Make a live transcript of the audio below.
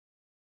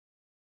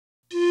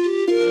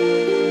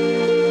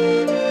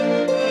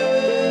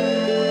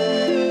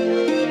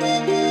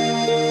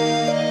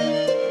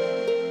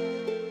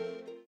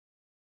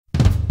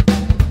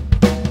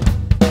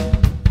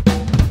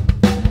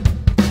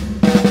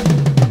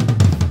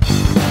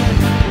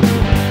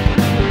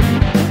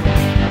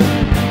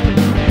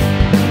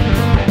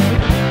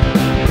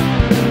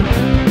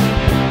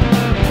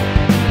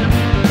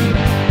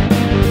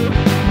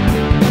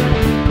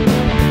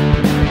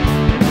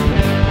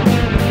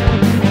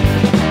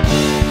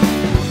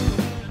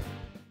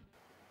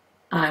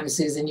I'm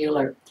Susan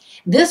Euler.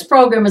 This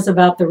program is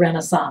about the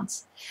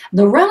Renaissance.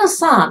 The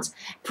Renaissance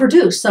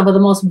produced some of the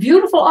most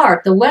beautiful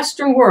art the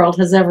Western world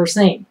has ever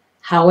seen.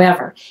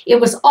 However, it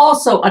was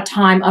also a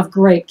time of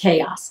great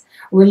chaos.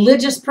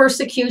 Religious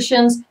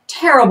persecutions,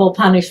 terrible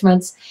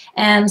punishments,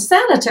 and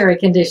sanitary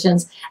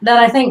conditions that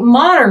I think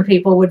modern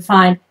people would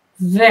find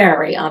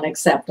very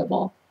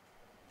unacceptable.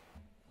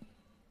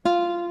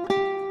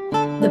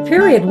 The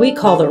period we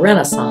call the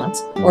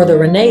Renaissance, or the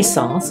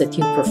Renaissance if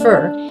you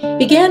prefer,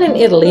 began in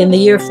Italy in the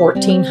year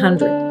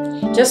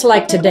 1400. Just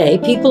like today,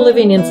 people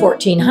living in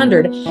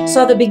 1400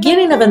 saw the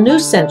beginning of a new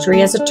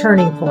century as a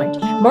turning point,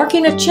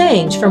 marking a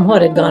change from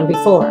what had gone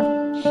before.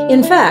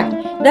 In fact,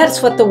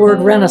 that's what the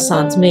word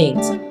Renaissance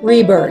means: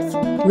 rebirth,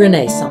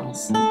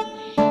 Renaissance.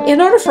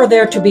 In order for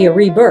there to be a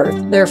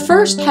rebirth, there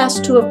first has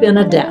to have been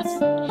a death.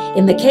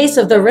 In the case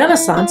of the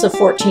Renaissance of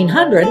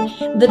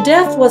 1400, the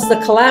death was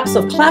the collapse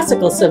of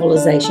classical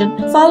civilization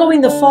following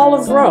the fall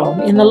of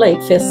Rome in the late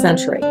 5th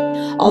century.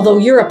 Although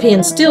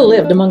Europeans still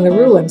lived among the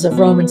ruins of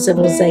Roman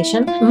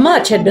civilization,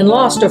 much had been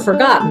lost or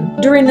forgotten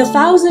during the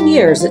 1,000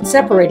 years that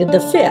separated the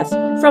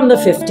 5th from the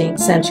 15th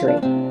century.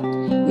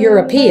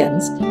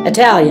 Europeans,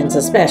 Italians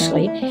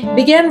especially,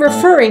 began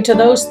referring to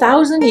those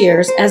 1,000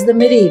 years as the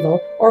medieval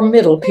or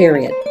middle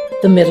period,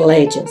 the Middle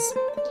Ages.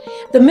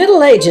 The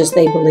Middle Ages,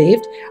 they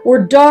believed,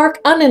 were dark,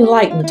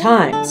 unenlightened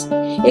times,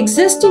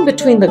 existing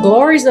between the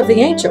glories of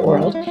the ancient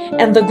world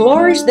and the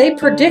glories they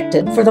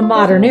predicted for the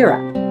modern era,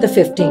 the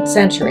 15th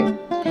century.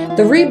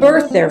 The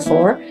rebirth,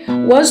 therefore,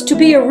 was to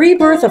be a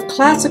rebirth of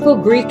classical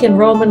Greek and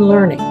Roman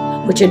learning,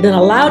 which had been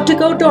allowed to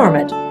go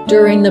dormant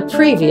during the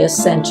previous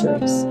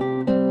centuries.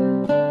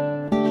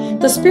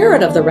 The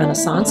spirit of the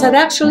Renaissance had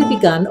actually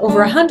begun over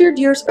 100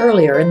 years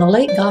earlier in the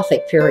late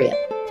Gothic period.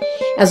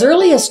 As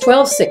early as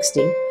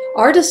 1260,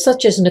 artists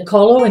such as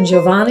Niccolò and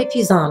Giovanni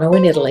Pisano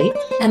in Italy,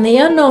 and the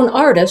unknown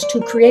artist who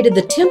created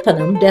the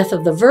tympanum Death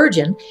of the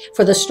Virgin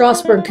for the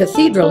Strasbourg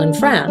Cathedral in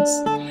France,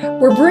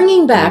 were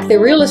bringing back the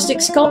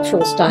realistic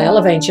sculptural style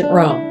of ancient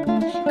Rome.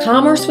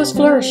 Commerce was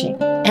flourishing,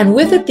 and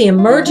with it the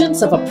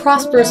emergence of a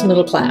prosperous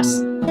middle class.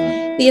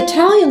 The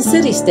Italian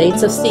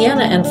city-states of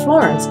Siena and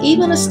Florence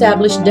even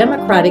established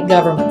democratic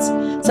governments,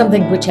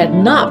 something which had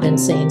not been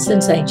seen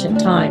since ancient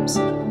times.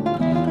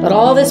 But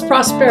all this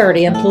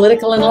prosperity and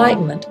political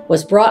enlightenment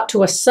was brought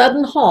to a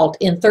sudden halt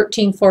in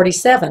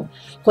 1347,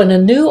 when a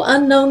new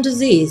unknown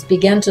disease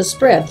began to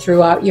spread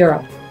throughout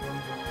Europe.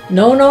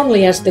 Known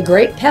only as the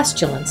Great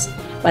Pestilence,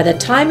 by the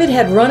time it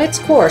had run its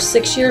course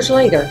 6 years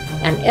later,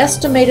 an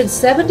estimated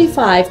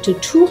 75 to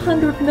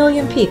 200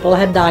 million people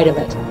had died of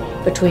it,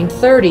 between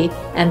 30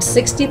 and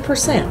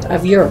 60%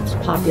 of Europe's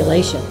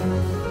population.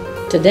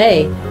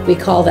 Today, we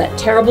call that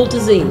terrible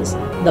disease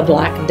the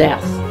Black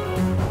Death.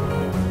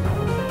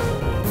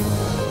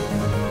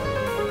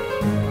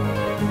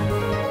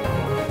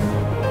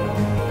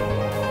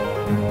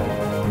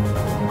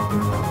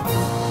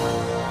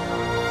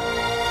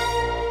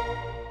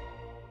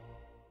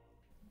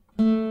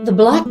 The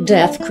Black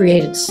Death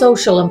created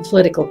social and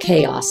political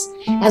chaos,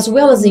 as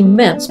well as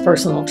immense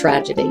personal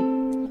tragedy.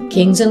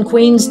 Kings and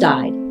queens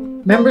died,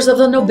 members of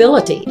the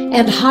nobility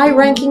and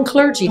high-ranking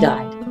clergy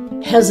died,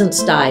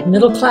 peasants died,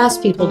 middle-class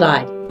people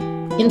died.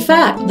 In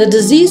fact, the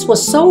disease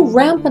was so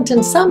rampant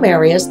in some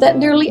areas that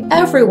nearly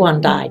everyone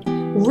died,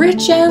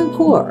 rich and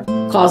poor,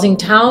 causing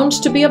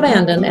towns to be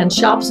abandoned and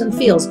shops and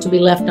fields to be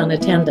left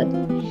unattended.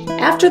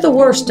 After the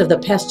worst of the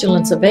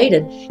pestilence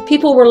abated,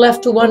 people were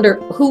left to wonder,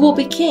 who will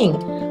be king?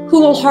 Who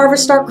will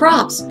harvest our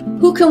crops?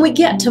 Who can we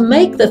get to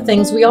make the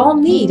things we all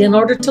need in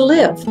order to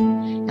live?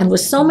 And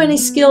with so many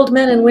skilled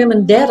men and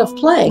women dead of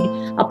plague,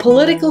 a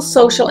political,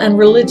 social, and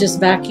religious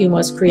vacuum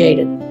was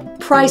created.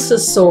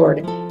 Prices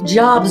soared,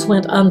 jobs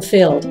went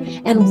unfilled,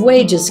 and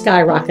wages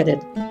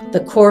skyrocketed.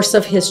 The course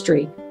of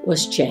history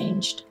was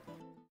changed.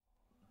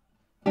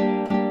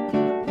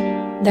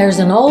 There's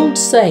an old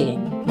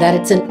saying that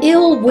it's an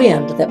ill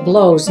wind that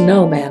blows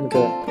no man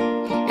good.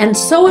 And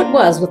so it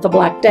was with the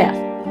Black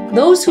Death.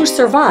 Those who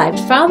survived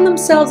found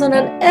themselves in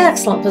an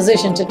excellent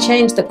position to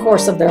change the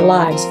course of their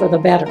lives for the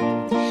better.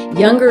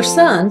 Younger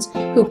sons,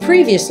 who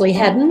previously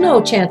had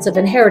no chance of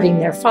inheriting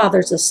their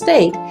father's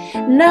estate,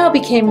 now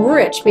became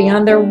rich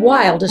beyond their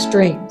wildest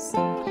dreams.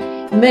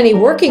 Many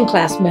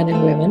working-class men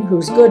and women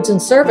whose goods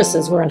and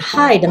services were in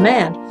high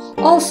demand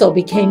also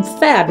became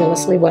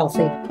fabulously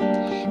wealthy.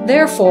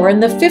 Therefore, in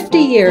the 50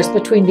 years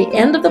between the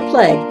end of the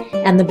plague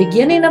and the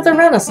beginning of the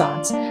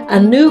Renaissance, a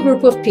new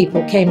group of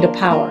people came to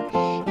power.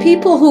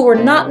 People who were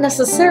not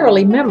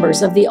necessarily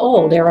members of the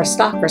old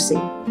aristocracy.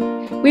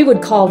 We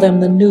would call them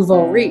the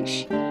nouveau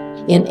riche.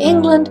 In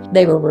England,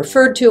 they were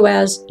referred to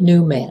as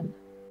new men.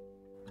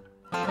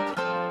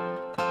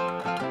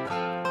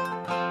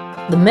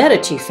 The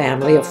Medici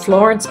family of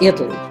Florence,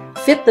 Italy,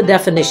 fit the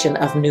definition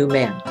of new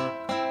men.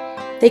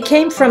 They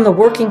came from the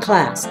working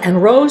class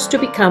and rose to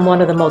become one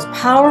of the most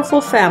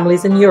powerful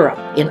families in Europe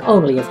in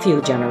only a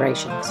few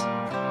generations.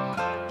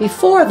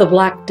 Before the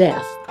Black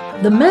Death,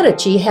 the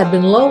Medici had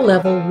been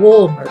low-level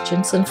wool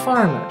merchants and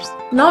farmers.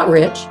 Not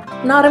rich,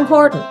 not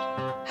important.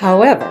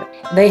 However,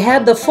 they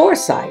had the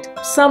foresight,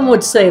 some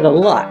would say the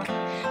luck,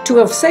 to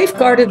have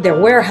safeguarded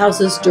their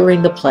warehouses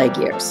during the plague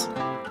years.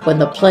 When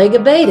the plague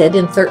abated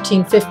in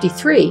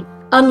 1353,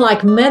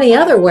 unlike many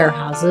other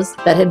warehouses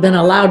that had been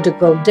allowed to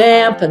grow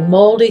damp and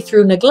moldy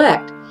through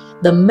neglect,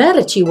 the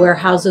Medici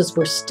warehouses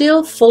were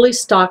still fully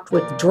stocked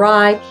with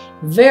dry,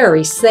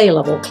 very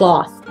saleable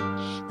cloth.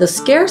 The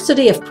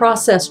scarcity of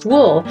processed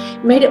wool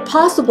made it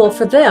possible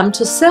for them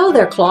to sell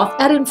their cloth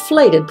at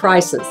inflated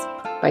prices.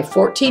 By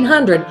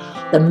 1400,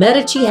 the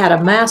Medici had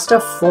amassed a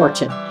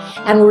fortune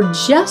and were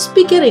just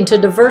beginning to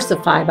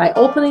diversify by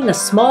opening a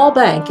small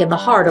bank in the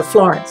heart of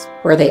Florence,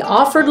 where they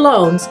offered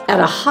loans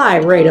at a high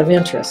rate of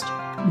interest,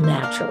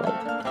 naturally.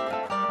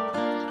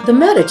 The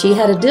Medici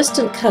had a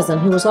distant cousin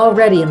who was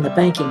already in the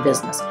banking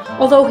business,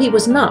 although he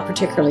was not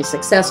particularly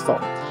successful.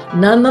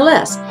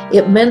 Nonetheless,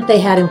 it meant they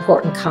had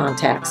important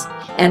contacts,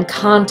 and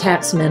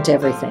contacts meant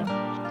everything.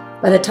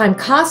 By the time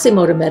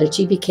Cosimo de'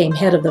 Medici became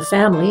head of the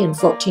family in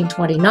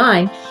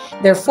 1429,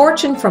 their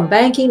fortune from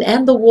banking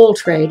and the wool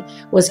trade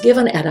was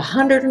given at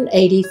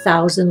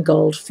 180,000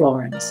 gold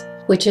florins,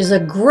 which is a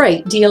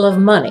great deal of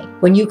money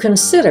when you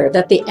consider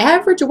that the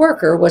average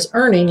worker was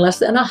earning less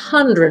than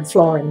 100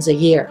 florins a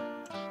year.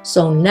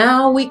 So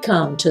now we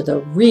come to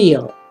the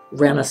real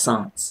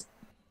Renaissance.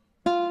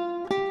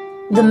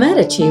 The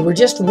Medici were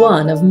just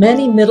one of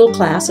many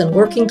middle-class and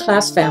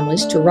working-class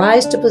families to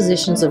rise to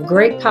positions of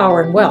great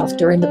power and wealth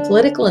during the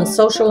political and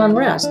social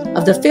unrest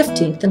of the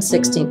 15th and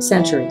 16th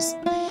centuries.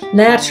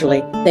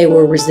 Naturally, they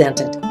were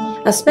resented,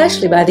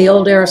 especially by the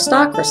old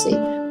aristocracy,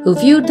 who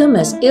viewed them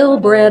as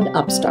ill-bred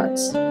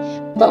upstarts.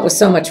 But with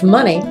so much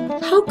money,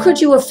 how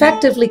could you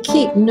effectively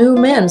keep new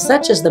men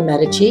such as the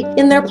Medici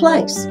in their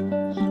place?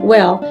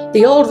 Well,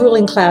 the old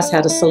ruling class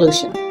had a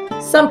solution: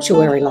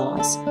 sumptuary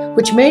laws,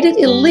 which made it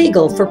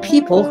illegal for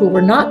people who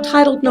were not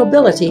titled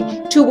nobility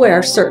to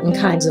wear certain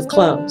kinds of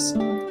clothes.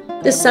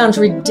 This sounds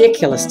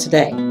ridiculous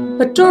today,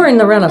 but during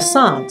the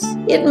Renaissance,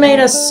 it made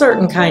a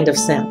certain kind of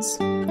sense.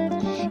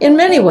 In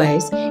many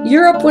ways,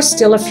 Europe was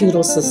still a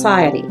feudal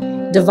society,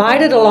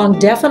 divided along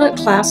definite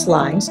class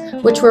lines,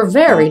 which were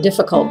very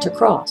difficult to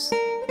cross.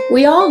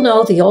 We all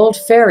know the old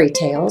fairy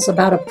tales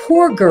about a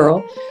poor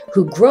girl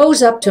who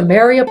grows up to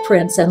marry a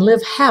prince and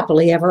live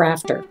happily ever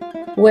after.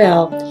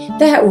 Well,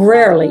 that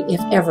rarely,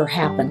 if ever,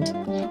 happened.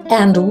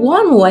 And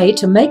one way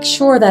to make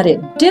sure that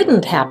it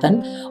didn't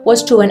happen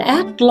was to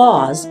enact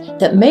laws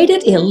that made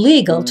it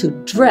illegal to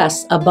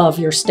dress above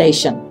your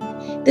station.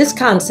 This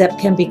concept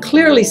can be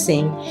clearly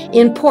seen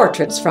in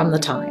portraits from the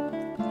time.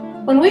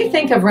 When we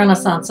think of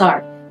Renaissance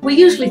art, we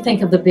usually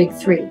think of the big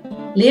three: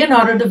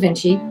 Leonardo da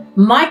Vinci,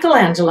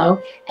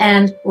 Michelangelo,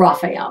 and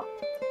Raphael.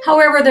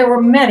 However, there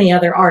were many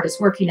other artists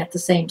working at the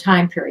same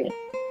time period.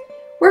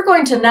 We're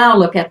going to now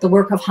look at the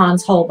work of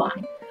Hans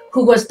Holbein,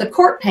 who was the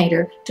court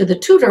painter to the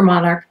Tudor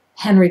monarch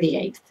Henry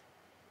VIII.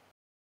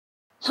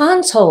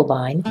 Hans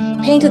Holbein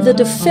painted the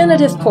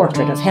definitive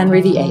portrait of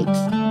Henry VIII.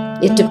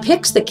 It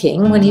depicts the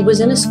king when he was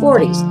in his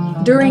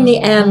 40s, during the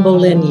Anne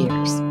Boleyn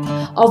years.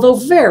 Although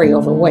very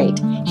overweight,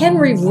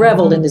 Henry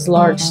reveled in his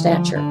large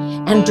stature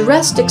and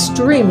dressed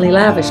extremely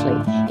lavishly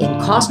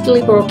in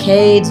costly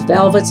brocades,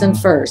 velvets, and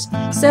furs,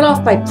 set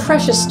off by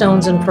precious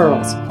stones and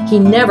pearls. He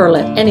never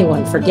let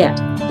anyone forget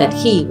that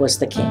he was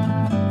the king.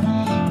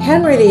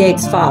 Henry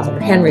VIII's father,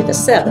 Henry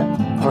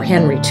VII, or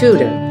Henry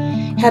Tudor,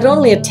 had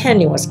only a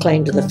tenuous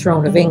claim to the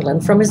throne of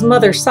England from his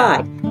mother's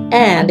side,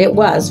 and it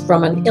was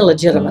from an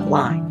illegitimate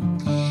line.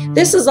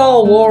 This is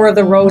all War of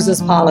the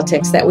Roses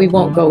politics that we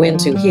won't go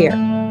into here.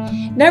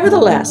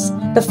 Nevertheless,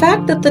 the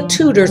fact that the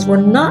Tudors were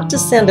not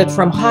descended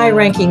from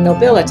high-ranking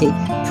nobility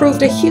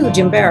proved a huge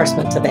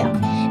embarrassment to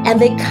them, and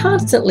they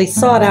constantly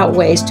sought out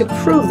ways to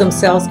prove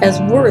themselves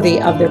as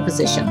worthy of their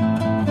position.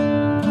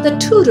 The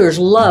Tudors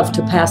loved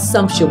to pass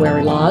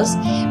sumptuary laws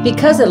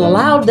because it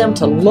allowed them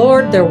to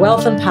lord their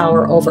wealth and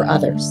power over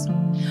others.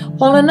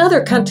 While in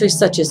other countries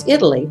such as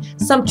Italy,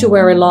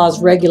 sumptuary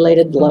laws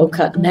regulated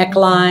low-cut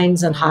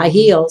necklines and high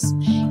heels,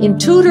 in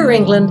Tudor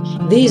England,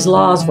 these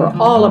laws were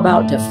all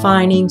about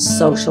defining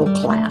social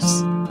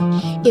class.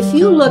 If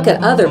you look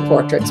at other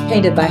portraits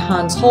painted by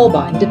Hans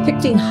Holbein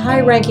depicting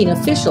high-ranking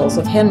officials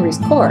of Henry's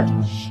court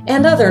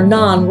and other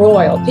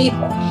non-royal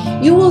people,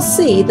 you will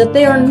see that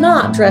they are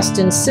not dressed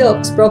in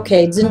silks,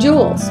 brocades, and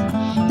jewels.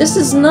 This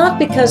is not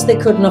because they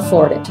couldn't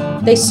afford it.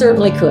 They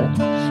certainly could.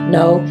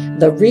 No,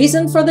 the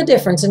reason for the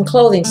difference in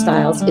clothing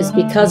styles is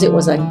because it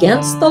was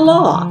against the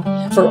law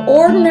for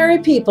ordinary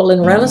people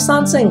in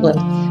Renaissance England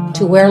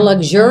to wear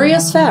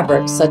luxurious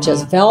fabrics such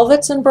as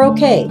velvets and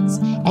brocades,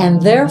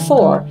 and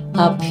therefore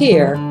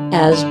appear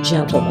as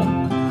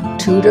gentlemen.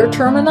 Tudor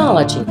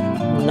terminology,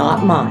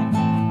 not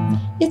mine.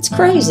 It's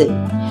crazy,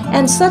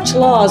 and such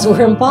laws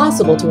were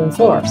impossible to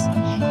enforce,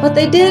 but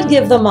they did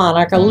give the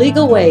monarch a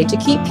legal way to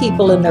keep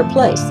people in their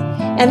place,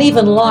 and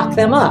even lock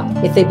them up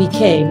if they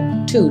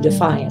became too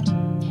defiant.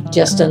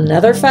 Just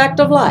another fact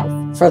of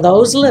life for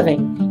those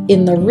living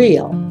in the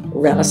real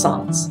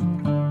Renaissance.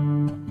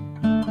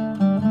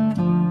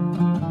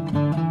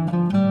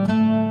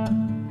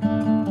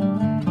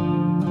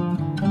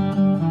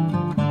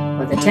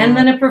 For the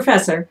 10-Minute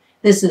Professor,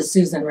 this is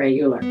Susan Ray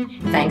Euler.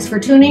 Thanks for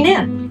tuning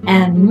in,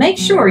 and make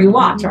sure you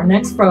watch our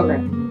next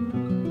program.